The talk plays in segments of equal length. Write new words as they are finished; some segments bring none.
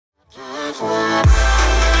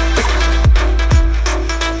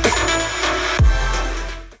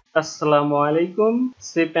আসসালামু আলাইকুম।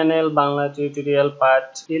 cPanel Bangla tutorial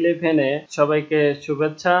part 11 এ সবাইকে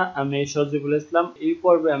শুভেচ্ছা। আমি সজিবুল ইসলাম। এই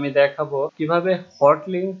পর্বে আমি দেখাবো কিভাবে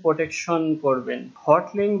হটলিংক প্রোটেকশন করবেন।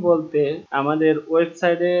 হটলিংক বলতে আমাদের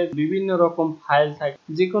ওয়েবসাইটে বিভিন্ন রকম ফাইল থাকে।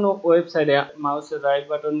 যে কোনো ওয়েবসাইটে মাউসের রাইট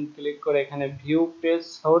বাটন ক্লিক করে এখানে ভিউ পেজ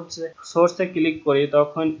সোর্সে ক্লিক করি,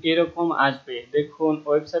 তখন এরকম আসবে। দেখুন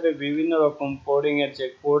ওয়েবসাইটে বিভিন্ন রকম কোডিং এর যে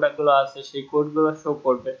কোডগুলো আছে সেই কোডগুলো শো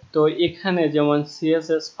করবে। তো এখানে যেমন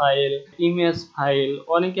CSS ফাইল, ইমেজ ফাইল,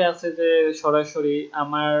 অনেকে আছে যে সরাসরি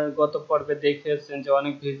আমার গত পর্বে দেখেছেন যে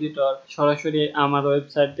অনেক ভিজিটর সরাসরি আমার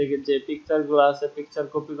ওয়েবসাইট থেকে যে পিকচারগুলো আছে পিকচার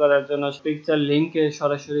কপি করার জন্য পিকচার লিংকে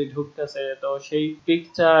সরাসরি ঢুকতেছে। তো সেই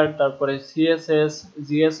পিকচার তারপরে CSS,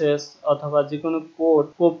 GSS অথবা যে কোনো কোড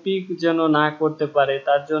কপি যেন না করতে পারে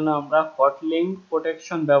তার জন্য আমরা হটলিংক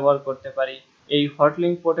প্রোটেকশন ব্যবহার করতে পারি। এই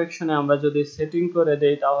হটলিংক প্রোটেকশনে আমরা যদি সেটিং করে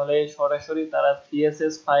দেই তাহলে সরাসরি তারা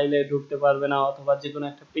CSS ফাইলে ঢুকতে পারবে না অথবা যে কোনো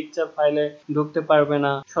একটা পিকচার ফাইলে ঢুকতে পারবে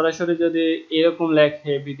না। সরাসরি যদি এরকম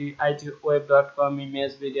লেখে viditweb.com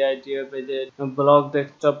ইমেজ viditweb যে ব্লগ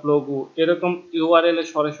ডেস্কটপ লোগো এরকম URL এ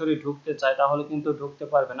সরাসরি ঢুকতে চায় তাহলে কিন্তু ঢুকতে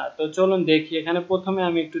পারবে না। তো চলুন দেখি। এখানে প্রথমে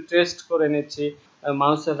আমি একটু টেস্ট করে নিচ্ছি।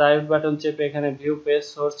 মাউসের রাইট বাটন চেপে এখানে ভিউ পেজ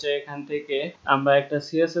সোর্সে এখান থেকে আমরা একটা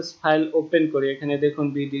CSS ফাইল ওপেন করি। এখানে দেখুন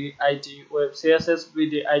viditweb CSS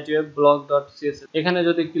viditweb blog.css এখানে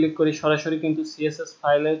যদি ক্লিক করি সরাসরি কিন্তু CSS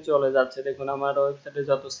ফাইলে চলে যাচ্ছে। দেখুন আমার ওয়েবসাইটে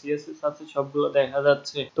যত CSS আছে সবগুলো দেখা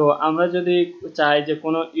যাচ্ছে। তো আমরা যদি চাই যে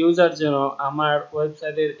কোনো ইউজার যেন আমার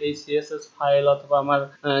ওয়েবসাইটের এই CSS ফাইল অথবা আমার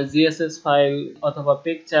GSS ফাইল অথবা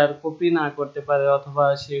পিকচার কপি না করতে পারে অথবা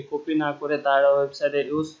সে কপি না করে তার ওয়েবসাইটে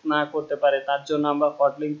ইউজ না করতে পারে, তার জন্য আমরা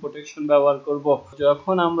হটলিংক প্রোটেকশন ব্যবহার করব।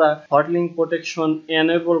 যখন আমরা হটলিংক প্রোটেকশন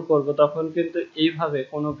এনেবল করব তখন কিন্তু এইভাবে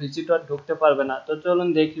কোনো ভিজিটর ঢুকতে পারবে না। তো চলুন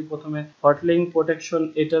দেখি। প্রথমে হটলিংক প্রোটেকশন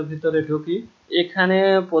এটার ভিতরে ঢুকি। এখানে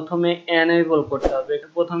প্রথমে এনেবল করতে হবে।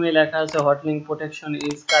 প্রথমে লেখা আছে হটলিংক প্রোটেকশন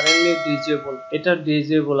ইজ কারেন্টলি ডিজেবল, এটা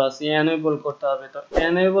ডিজেবল আছে, এনেবল করতে হবে। তো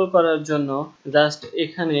এনেবল করার জন্য জাস্ট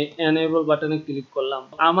এখানে এনেবল বাটনে ক্লিক করলাম।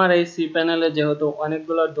 আমার এই cPanel এ যেহেতু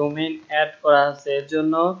অনেকগুলো ডোমেইন অ্যাড করা আছে এর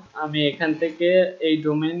জন্য আমি এখান থেকে এই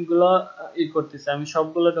ডোমেইন গুলো করতেছি। আমি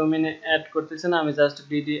সবগুলো ডোমেইনে অ্যাড করতেছি না, আমি জাস্ট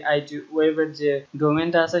viditweb এর যে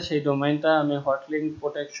ডোমেইনটা আছে সেই ডোমেইনটা আমি হটলিংক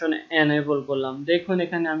প্রোটেকশন এনেবল করলাম। দেখুন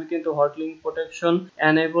এখানে আমি কিন্তু হটলিংক প্রোটেকশন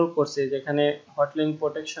এনেবল করছি, যেখানে হটলিংক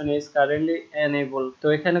প্রোটেকশন ইজ কারেন্টলি এনেবল। তো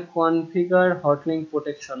এখানে কনফিগার হটলিংক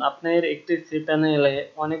প্রোটেকশন। আপনার একটি cPanel এ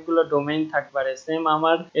অনেকগুলো ডোমেইন থাকতে পারে। সেম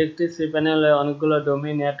আমার একটি cPanel এ অনেকগুলো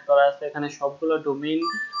ডোমেইন অ্যাড করা আছে, এখানে সবগুলো ডোমেইন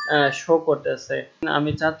শো করতেছে।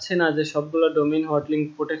 আমি চাচ্ছি না যে সবগুলো ডোমেইন হটলিংক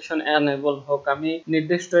প্রোটেকশন এনেবল হোক। আমি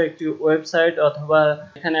নির্দিষ্ট একটি ওয়েবসাইট অথবা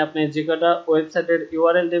এখানে আপনি যে কটা ওয়েবসাইটের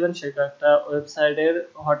URL দেবেন সেই কটা ওয়েবসাইটের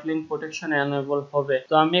হটলিংক প্রোটেকশন এনেবল হবে।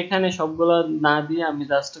 তো আমি এখানে সবগুলো না দিয়ে আমি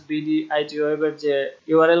জাস্ট viditweb এর যে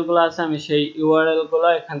URL গুলো আছে আমি সেই URL গুলো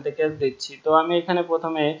এখান থেকে দিচ্ছি। তো আমি এখানে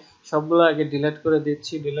প্রথমে সবগুলো আগে ডিলিট করে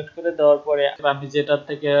দিচ্ছি। ডিলিট করে দেওয়ার পরে আমি যেটার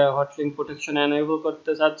থেকে হটলিংক প্রোটেকশন এনেবল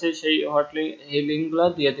করতে চাচ্ছি সেই এই লিঙ্কগুলো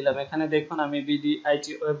দিয়ে দিলাম। এখানে দেখুন আমি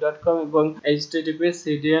viditweb.com এবং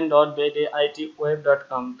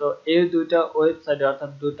http://cdn.viditweb.com। তো এই দুইটা ওয়েবসাইটে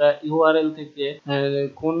অর্থাৎ দুইটা URL থেকে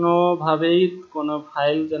কোনোভাবেই কোনো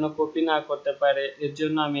ফাইল যেন কপি না করতে পারে এর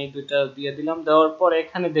জন্য আমি এই দুইটা দিয়ে দিলাম। দেওয়ার পর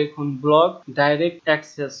এখানে দেখুন ব্লক ডাইরেক্ট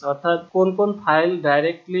অ্যাক্সেস, অর্থাৎ কোন কোন ফাইল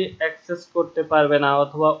ডাইরেক্টলি অ্যাক্সেস করতে পারবে না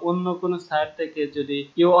অথবা অন্য কোনো সাইট থেকে যদি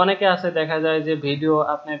কেউ, অনেকে আছে দেখা যায় যে ভিডিও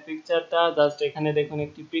আপনার পিকচারটা জাস্ট এখানে দেখুন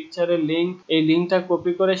একটি পিকচারের লিংক, এই লিংকটা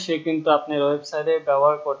কপি করে সে কিন্তু আপনার ওয়েবসাইটে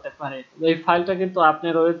ব্যবহার করতে পারে। এই ফাইলটা কিন্তু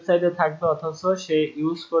আপনার ওয়েবসাইটে থাকবে অথচ সে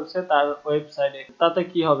ইউজ করছে তার ওয়েবসাইটে। তাতে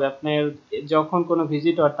কি হবে, আপনার যখন কোনো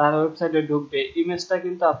ভিজিটর তার ওয়েবসাইটে ঢুকবে ইমেজটা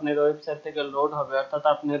কিন্তু আপনার ওয়েবসাইট থেকে লোড হবে, অর্থাৎ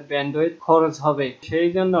আপনার ব্যান্ডউইথ খরচ হবে। সেই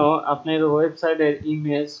জন্য আপনার ওয়েবসাইটের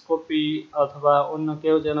ইমেজ কপি অথবা অন্য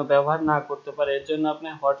কেউ যেন ব্যবহার না করতে পারে এর জন্য আপনি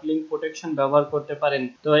হটলিংক প্রোটেকশন ব্যবহার করতে পারেন।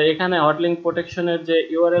 তো এখানে হটলিংক প্রোটেকশনের যে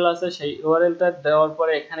URL আছে সেই URLটা দেওয়ার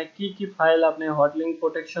পরে এখানে কি কি ফাইল আপনি হটলিংক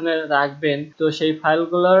প্রোটেকশনে রাখবেন তো সেই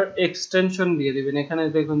ফাইলগুলোর এক্সটেনশন দিয়ে দিবেন। এখানে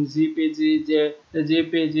দেখুন GPG,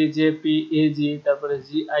 JPEG, তারপরে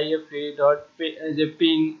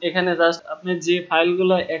GIF.ping। এখানে জাস্ট আপনি যে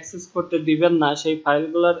ফাইলগুলো অ্যাক্সেস করতে দিবেন না সেই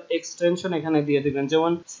ফাইলগুলোর এক্সটেনশন এখানে দিয়ে দিবেন।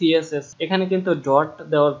 যেমন CSS, এখানে কিন্তু ডট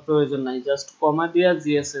দেওয়ার প্রয়োজন নাই, জাস্ট কমা দিয়া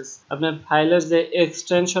GSS। আপনার ফাইলের যে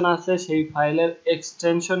এক্সটেনশন এক্সটেনশন আছে সেই ফাইলের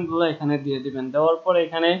এক্সটেনশনগুলো এখানে দিয়ে দিবেন। দেওয়ার পর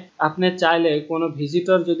এখানে আপনি চাইলে কোনো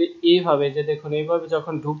ভিজিটর যদি এইভাবে যে দেখুন এইভাবে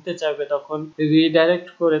যখন ঢুকতে চাইবে তখন রিডাইরেক্ট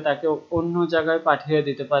করে তাকে অন্য জায়গায় পাঠিয়ে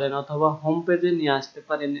দিতে পারেন অথবা হোম পেজে নিয়ে আসতে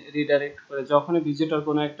পারেন রিডাইরেক্ট করে। যখনই ভিজিটর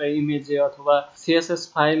কোনো একটা ইমেজে অথবা CSS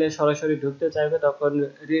ফাইলে সরাসরি ঢুকতে চাইবে তখন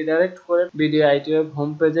রিডাইরেক্ট করে BDITweb হোম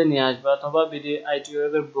পেজে নিয়ে আসবে অথবা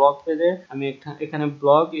BDITweb এর ব্লগ পেজে। আমি এখানে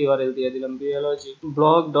ব্লগ URL দিয়ে দিলাম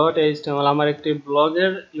blog.html। আমার একটি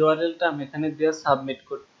ব্লগের URLটা আমি এখানে দিয়ে সাবমিট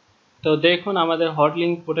করব। তো দেখুন আমাদের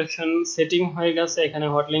হটলিঙ্ক প্রোটেকশন সেটিং হয়ে গেছে। এখানে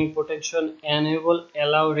হটলিঙ্ক প্রোটেকশন এনেবল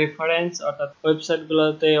অ্যালাউ রেফারেন্স অর্থাৎ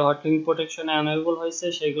ওয়েবসাইটগুলোতে হটলিঙ্ক প্রোটেকশন এনেবল হয়েছে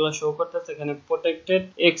সেগুলো শো করতেছে। এখানে প্রোটেক্টেড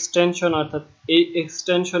এক্সটেনশন অর্থাৎ এই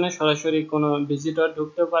এক্সটেনশনে সরাসরি কোনো ভিজিটর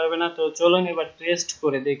ঢুকতে পারবে না। তো চলুন এবার টেস্ট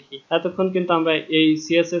করে দেখি। এতক্ষণ কিন্তু আমরা এই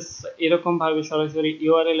CSS এরকম ভাবে সরাসরি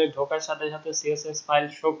URL এ ঢোকার সাথে সাথে CSS ফাইল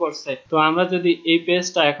শো করছে। তো আমরা যদি এই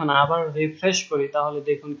পেজটা এখন আবার রিফ্রেশ করি তাহলে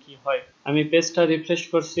দেখুন কি হয়। আমি পেজটা রিফ্রেশ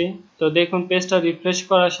করছি। তো দেখুন পেজটা রিফ্রেশ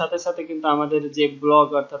করার সাথে সাথে কিন্তু আমাদের যে ব্লগ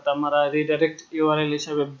অর্থাৎ আমরা রিডাইরেক্ট URL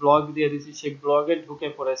হিসেবে ব্লগ দিয়ে দিয়েছি সেই ব্লগে ঢুকে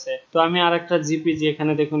পড়েছে। তো আমি আরেকটা জিপিজি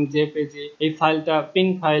এখানে দেখুন জেপিজি এই ফাইলটা পিন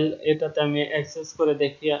ফাইল, এটাতে আমি অ্যাক্সেস করে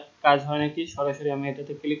দেখি কাজ হয় নাকি। সরাসরি আমি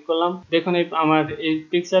এটাতে ক্লিক করলাম। দেখুন আমার এই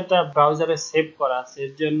পিকচারটা ব্রাউজারে সেভ করা আছে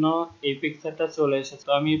এর জন্য এই পিকচারটা চলে এসেছে।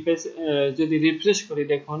 তো আমি পেজ যদি রিফ্রেশ করি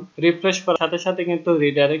দেখুন রিফ্রেশ করার সাথে সাথে কিন্তু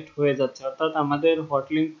রিডাইরেক্ট হয়ে যাচ্ছে অর্থাৎ আমাদের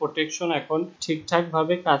হটলিঙ্ক প্রোটেকশন এখন ঠিকঠাক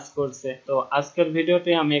ভাবে কাজ করছে। তো আজকের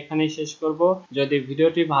ভিডিওটি আমি এখানেই শেষ করব। যদি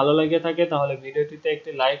ভিডিওটি ভালো লেগে থাকে তাহলে ভিডিওটিতে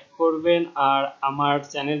একটি লাইক করবেন আর আমার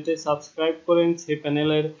চ্যানেলটি সাবস্ক্রাইব করেন cPanel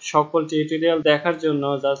এর সকল টিউটোরিয়াল দেখার জন্য।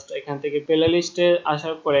 জাস্ট এখান থেকে প্লে লিস্টে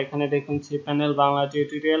আসার পরে এখানে দেখুন cPanel বাংলা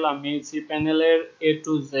টিউটোরিয়াল। আমি cPanel এর A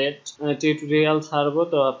to Z টিউটোরিয়াল ছাড়বো।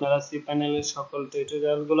 তো আপনারা cPanel এর সকল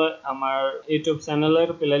টিউটোরিয়াল গুলো আমার ইউটিউব চ্যানেলের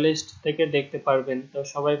প্লে লিস্ট থেকে দেখতে পারবেন। তো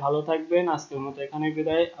সবাই ভালো থাকবেন। আজকের মতো এখানে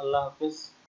বিদায়। আল্লাহ হাফেজ।